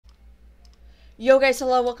Yo guys,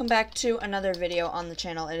 hello, welcome back to another video on the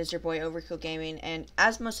channel. It is your boy Overkill Gaming, and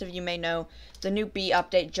as most of you may know, the new bee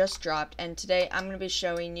update just dropped, and today I'm going to be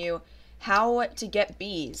showing you how to get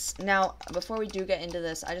bees. Now, before we do get into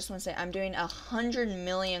this, I just want to say I'm doing a 100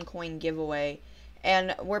 million coin giveaway,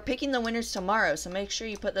 and we're picking the winners tomorrow, so make sure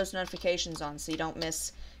you put those notifications on so you don't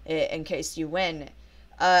miss it in case you win.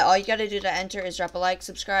 All you gotta do to enter is drop a like,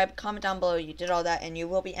 subscribe, comment down below you did all that, and you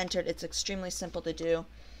will be entered. It's extremely simple to do.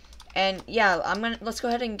 And yeah, let's go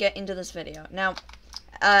ahead and get into this video. Now,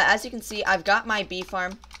 as you can see, I've got my bee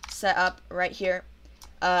farm set up right here.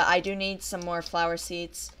 I do need some more flower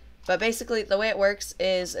seeds, but basically the way it works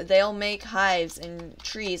is they'll make hives in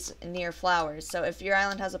trees near flowers. So if your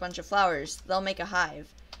island has a bunch of flowers, they'll make a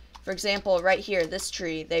hive. For example, right here, this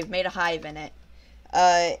tree, they've made a hive in it.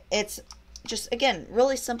 It's just, again,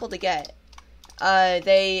 really simple to get.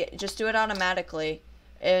 They just do it automatically,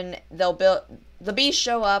 and the bees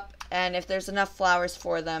show up, and if there's enough flowers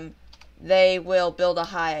for them, they will build a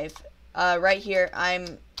hive. Right here,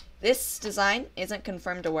 this design isn't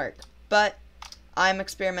confirmed to work, but I'm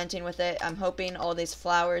experimenting with it. I'm hoping all these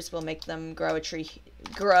flowers will make them grow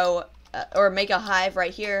or make a hive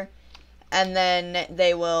right here, and then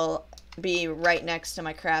they will be right next to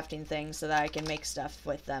my crafting thing so that I can make stuff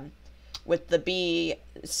with them, with the bee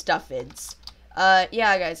stuffids.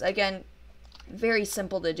 Yeah, guys, again, very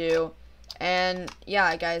simple to do. And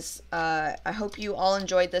yeah, guys, I hope you all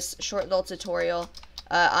enjoyed this short little tutorial.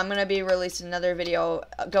 I'm gonna be releasing another video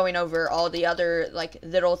going over all the other like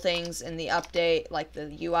little things in the update, like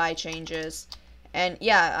the UI changes. And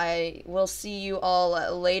yeah, I will see you all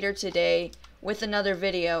later today with another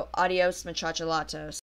video. Adios, muchachalatos.